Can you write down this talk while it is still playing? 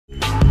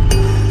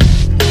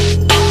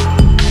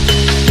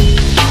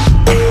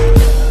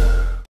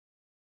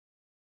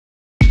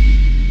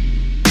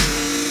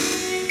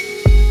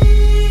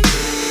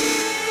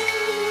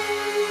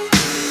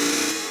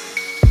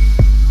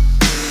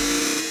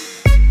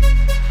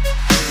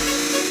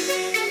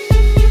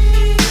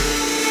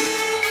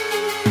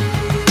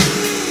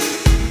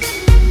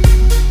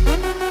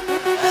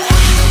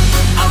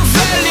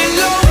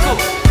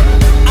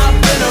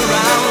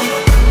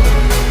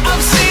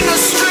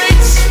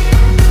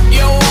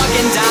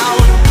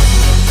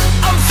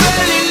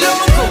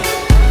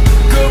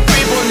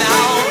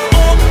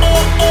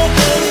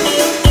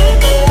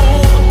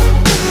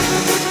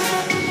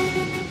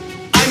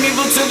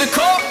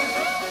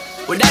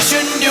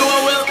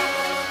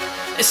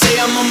say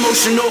I'm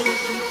emotional.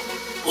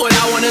 What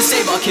I wanna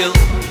say about kill.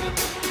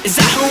 Is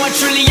that who I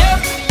truly am?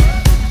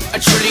 I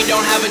truly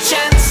don't have a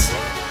chance.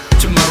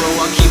 Tomorrow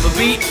I'll keep a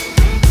beat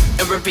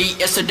and repeat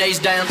yesterday's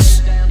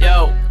dance.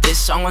 Yo, this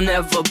song will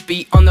never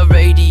be on the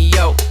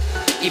radio.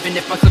 Even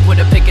if my click with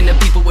a pick and the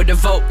people with a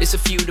vote. It's a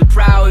few, the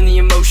proud and the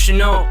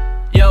emotional.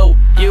 Yo,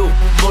 you,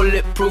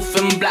 bulletproof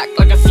and black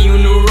like a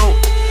funeral.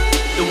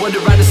 The world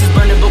around us is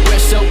burning but we're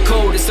so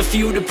cold. It's a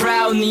few, the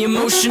proud and the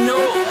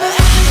emotional.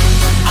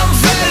 I'm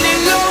fairly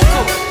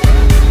local,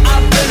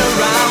 I've been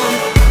around.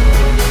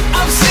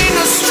 I've seen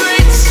the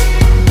streets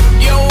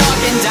you're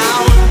walking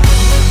down.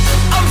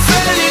 I'm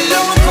fairly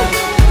local,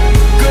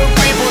 good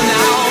people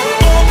now.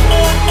 Oh,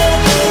 oh, oh,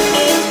 oh,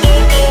 oh,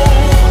 oh, oh.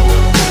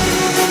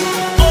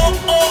 Oh,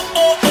 oh,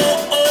 oh, oh,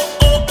 oh,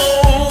 oh,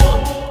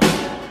 oh.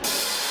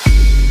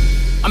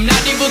 I'm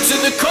not evil to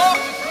the core.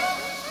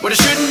 What I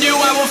shouldn't do,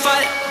 I will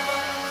fight.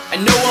 I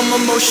know I'm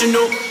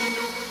emotional.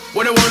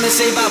 What I wanna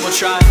save, I will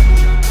try.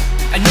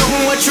 I know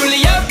who I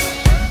truly am.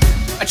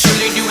 I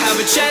truly do have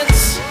a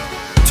chance.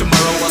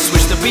 Tomorrow I'll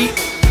switch the beat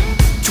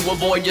to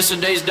avoid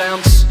yesterday's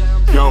dance.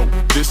 Yo,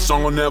 this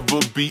song will never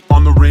be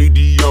on the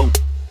radio.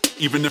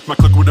 Even if my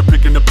click with a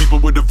pick and the people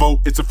with a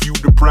vote. It's a few,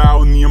 the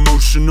proud and the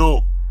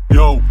emotional.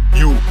 Yo,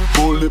 you,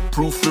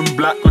 bulletproof and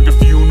black like a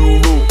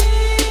funeral.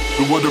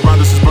 The world around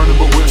us is burning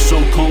but we're so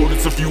cold.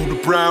 It's a few, the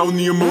proud and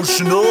the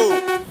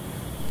emotional.